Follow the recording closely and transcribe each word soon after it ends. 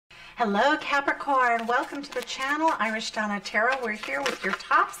Hello Capricorn, welcome to the channel, Irish Donna Tarot. We're here with your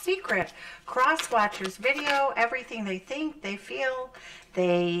top secret Crosswatcher'S video, everything they think, they feel,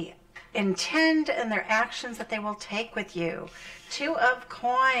 they intend, and their actions that they will take with you. Two of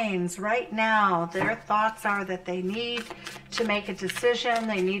Coins. Right now, their thoughts are that they need to make a decision.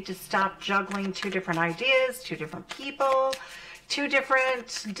 They need to stop juggling two different ideas, two different people, two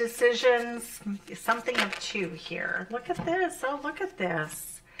different decisions. Something of two here. Look at this. Oh, look at this.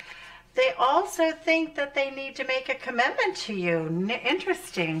 They also think that they need to make a commitment to you.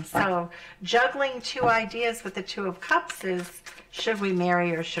 Interesting. So juggling two ideas with the Two of Cups is, should we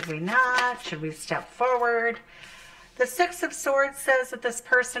marry or should we not? Should we step forward? The Six of Swords says that this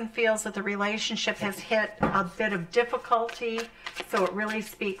person feels that the relationship has hit a bit of difficulty. So it really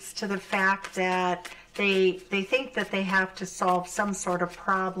speaks to the fact that they think that they have to solve some sort of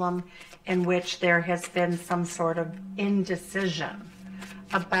problem in which there has been some sort of indecision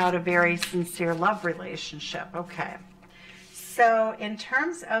about a very sincere love relationship. Okay. So in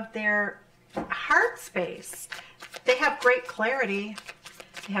terms of their heart space, they have great clarity.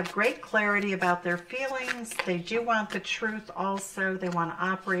 They have great clarity about their feelings. They do want the truth also. They want to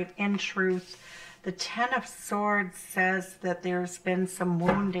operate in truth. The Ten of Swords says that there's been some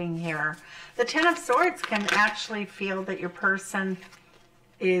wounding here. The Ten of Swords can actually feel that your person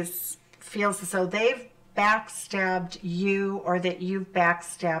feels as though they've backstabbed you or that you've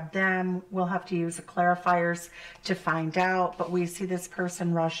backstabbed them. We'll have to use the clarifiers to find out, but we see this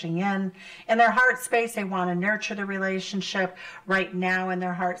person rushing in. In their heart space, they want to nurture the relationship. Right now in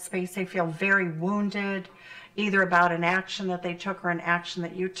their heart space, they feel very wounded, either about an action that they took or an action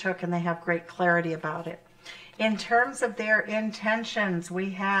that you took, and they have great clarity about it. In terms of their intentions, we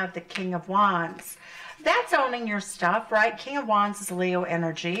have the King of Wands. That's owning your stuff, right? King of Wands is Leo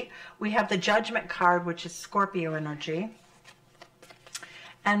energy. We have the Judgment card, which is Scorpio energy.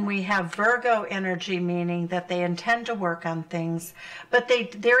 And we have Virgo energy, meaning that they intend to work on things, but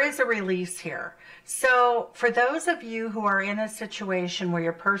there is a release here. So for those of you who are in a situation where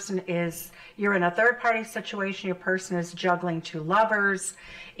your person you're in a third-party situation, your person is juggling two lovers,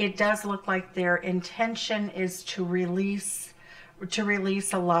 it does look like their intention is to release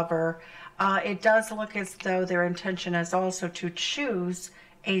a lover. It does look as though their intention is also to choose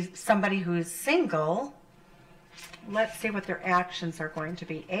somebody who is single. Let's see what their actions are going to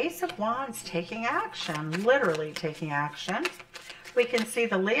be. Ace of Wands, taking action, literally taking action. We can see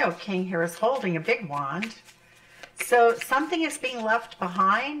the Leo King here is holding a big wand. So something is being left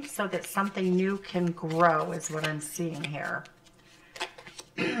behind so that something new can grow is what I'm seeing here.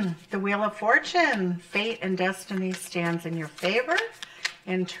 The Wheel of Fortune, fate and destiny stands in your favor.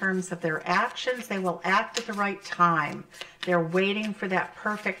 In terms of their actions, they will act at the right time. They're waiting for that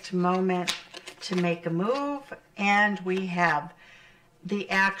perfect moment to make a move. And we have the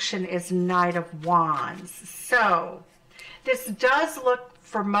action is Knight of Wands. So this does look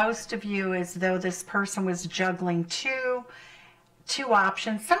for most of you as though this person was juggling two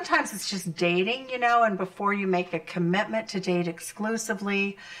options. Sometimes it's just dating, you know, and before you make a commitment to date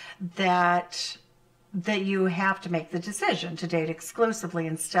exclusively, that you have to make the decision to date exclusively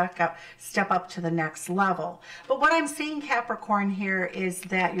and step up to the next level. But what I'm seeing, Capricorn, here is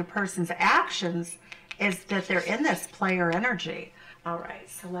that your person's actions is that they're in this player energy. All right,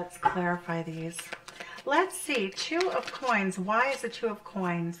 so let's clarify these. Let's see, Two of Coins. Why is the Two of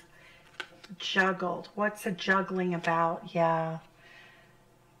Coins juggled? What's the juggling about? Yeah.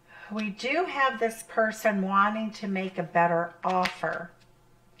 We do have this person wanting to make a better offer.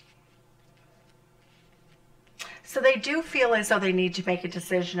 So they do feel as though they need to make a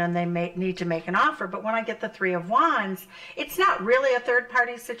decision and they need to make an offer. But when I get the Three of Wands, it's not really a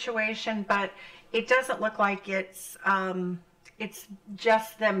third-party situation, but it doesn't look like it's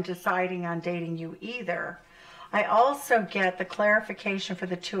just them deciding on dating you either. I also get the clarification for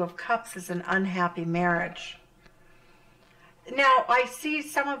the Two of Cups is an unhappy marriage. Now, I see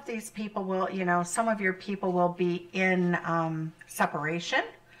some of these people will, you know, some of your people will be in separation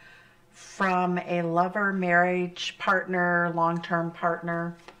from a lover, marriage partner, long-term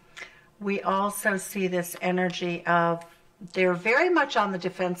partner. We also see this energy of they're very much on the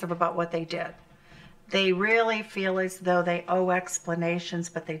defensive about what they did. They really feel as though they owe explanations,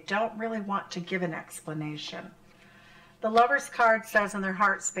 but they don't really want to give an explanation. The Lover's card says in their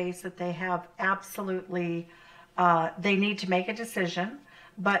heart space that they have absolutely, they need to make a decision,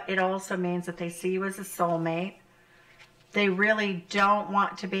 but it also means that they see you as a soulmate. They really don't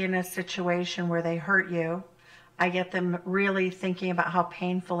want to be in a situation where they hurt you. I get them really thinking about how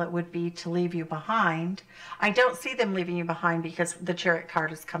painful it would be to leave you behind. I don't see them leaving you behind because the Chariot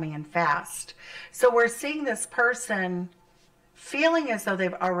card is coming in fast. So we're seeing this person feeling as though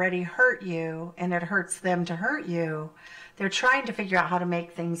they've already hurt you and it hurts them to hurt you. They're trying to figure out how to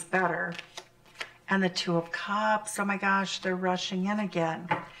make things better. And the Two of Cups, oh my gosh, they're rushing in again.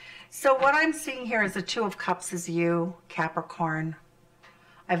 So what I'm seeing here is the Two of Cups is you, Capricorn.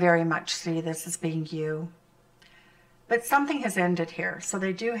 I very much see this as being you. But something has ended here. So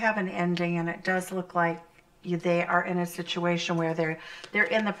they do have an ending, and it does look like they are in a situation where they're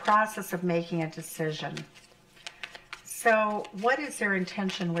in the process of making a decision. So what is their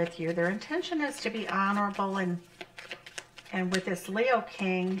intention with you? Their intention is to be honorable, and with this Leo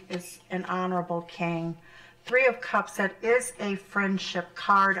King is an honorable king. Three of Cups, that is a friendship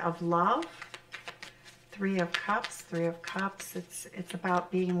card of love. Three of Cups, Three of Cups. It's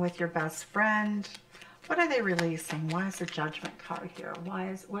about being with your best friend. What are they releasing? Why is the Judgment card here?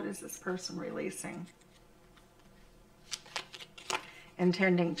 What is this person releasing?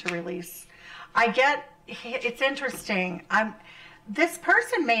 Intending to release. It's interesting. This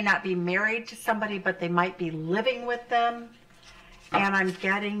person may not be married to somebody, but they might be living with them. And I'm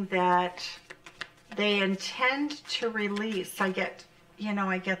getting that they intend to release. I get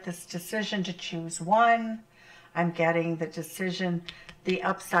this decision to choose one. I'm getting the decision, the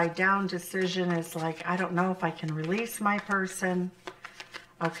upside down decision is like, I don't know if I can release my person.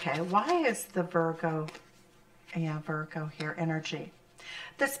 Okay, why is the Virgo? Yeah, Virgo here, energy.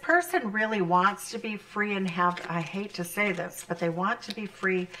 This person really wants to be free and I hate to say this, but they want to be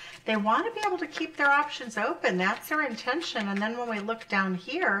free. They want to be able to keep their options open. That's their intention. And then when we look down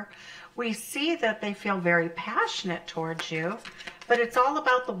here, we see that they feel very passionate towards you, but it's all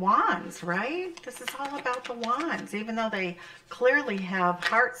about the wands, right? This is all about the wands. Even though they clearly have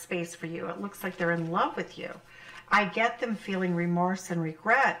heart space for you, it looks like they're in love with you. I get them feeling remorse and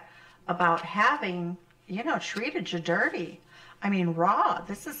regret about having, treated you dirty. I mean, raw.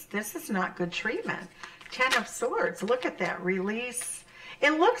 This is not good treatment. Ten of Swords. Look at that. Release.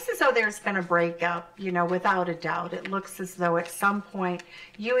 It looks as though there's been a breakup, without a doubt. It looks as though at some point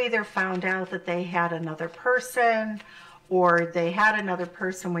you either found out that they had another person, or they had another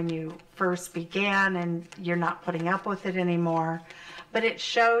person when you first began and you're not putting up with it anymore. But it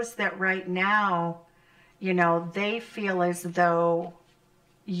shows that right now, they feel as though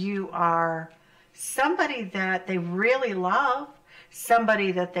you are somebody that they really love,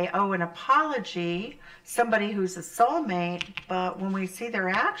 somebody that they owe an apology, somebody who's a soulmate. But when we see their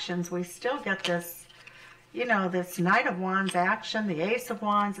actions, we still get this, this Knight of Wands action, the Ace of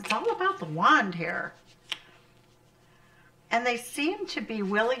Wands. It's all about the wand here. And they seem to be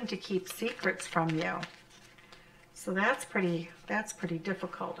willing to keep secrets from you. So that's pretty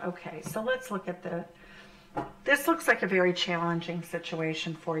difficult. Okay, so let's look at this looks like a very challenging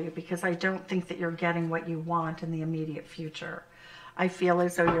situation for you, because I don't think that you're getting what you want in the immediate future. I feel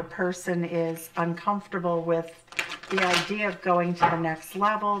as though your person is uncomfortable with the idea of going to the next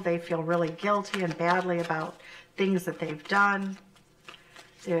level. They feel really guilty and badly about things that they've done.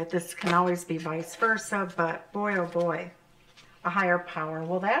 This can always be vice versa, but boy, oh boy. A higher power.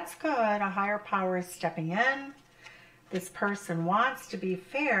 Well, that's good. A higher power is stepping in. This person wants to be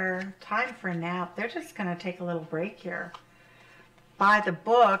fair. Time for a nap. They're just going to take a little break here. By the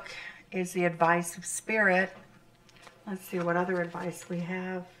book is the advice of Spirit. Let's see what other advice we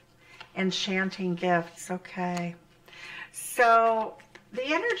have. Enchanting gifts. Okay. So the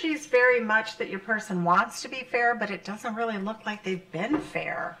energy is very much that your person wants to be fair, but it doesn't really look like they've been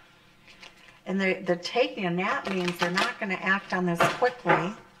fair. And the taking a nap means they're not going to act on this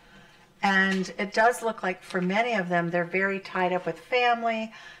quickly. And it does look like for many of them, they're very tied up with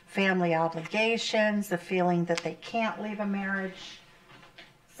family obligations, the feeling that they can't leave a marriage.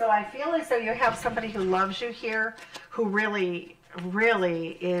 So I feel as though you have somebody who loves you here, who really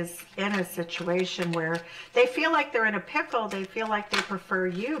is in a situation where they feel like they're in a pickle. They feel like they prefer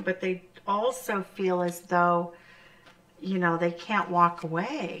you, but they also feel as though, they can't walk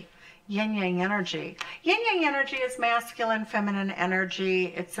away. Yin-yang energy. Yin-yang energy is masculine, feminine energy.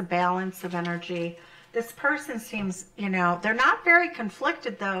 It's a balance of energy. This person seems, they're not very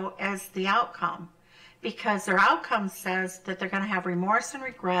conflicted, though, as the outcome, because their outcome says that they're going to have remorse and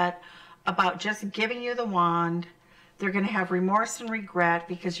regret about just giving you the wand. They're going to have remorse and regret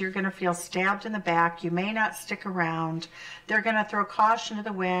because you're going to feel stabbed in the back. You may not stick around. They're going to throw caution to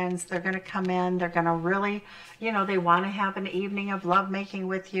the winds. They're going to come in. They're going to really, they want to have an evening of lovemaking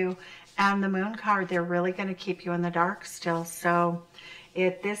with you. And the Moon card, they're really going to keep you in the dark still. So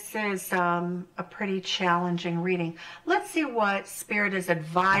this is a pretty challenging reading. Let's see what Spirit is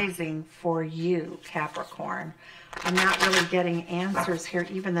advising for you, Capricorn. I'm not really getting answers here.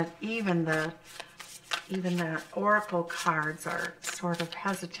 Even the Oracle cards are sort of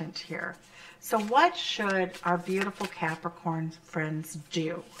hesitant here. So what should our beautiful Capricorn friends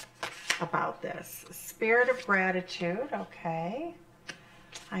do about this? Spirit of gratitude, okay.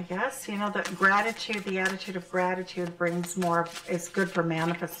 I guess, you know, the gratitude, the attitude of gratitude brings more, is good for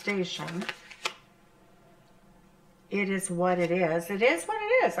manifestation. It is what it is. It is what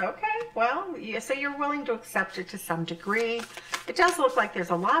it is. Okay, well, so you're willing to accept it to some degree. It does look like there's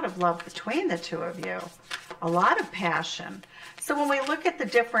a lot of love between the two of you. A lot of passion. So when we look at the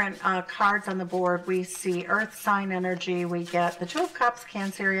different cards on the board, we see Earth sign energy. We get the Two of Cups,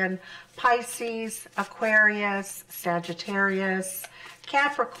 Cancerian, Pisces, Aquarius, Sagittarius,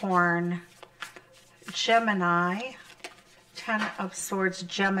 Capricorn, Gemini, Ten of Swords,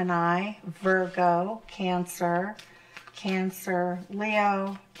 Gemini, Virgo, Cancer, Cancer,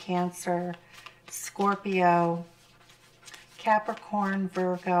 Leo, Cancer, Scorpio, Capricorn,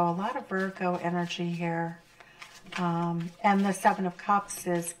 Virgo, a lot of Virgo energy here. And the Seven of Cups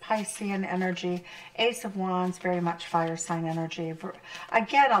is Piscean energy. Ace of Wands, very much fire sign energy.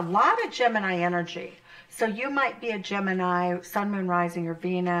 Again, a lot of Gemini energy. So you might be a Gemini, Sun, Moon, Rising, or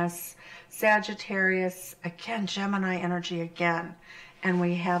Venus. Sagittarius, again, Gemini energy again. And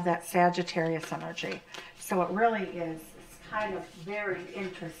we have that Sagittarius energy. So it really is kind of very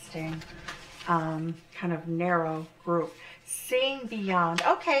interesting, kind of narrow group. Seeing beyond.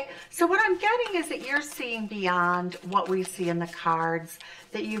 Okay, so what I'm getting is that you're seeing beyond what we see in the cards,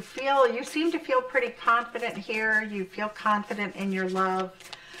 that you seem to feel pretty confident here. You feel confident in your love.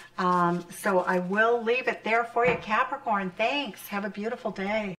 So I will leave it there for you, Capricorn. Thanks. Have a beautiful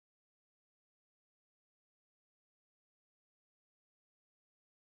day.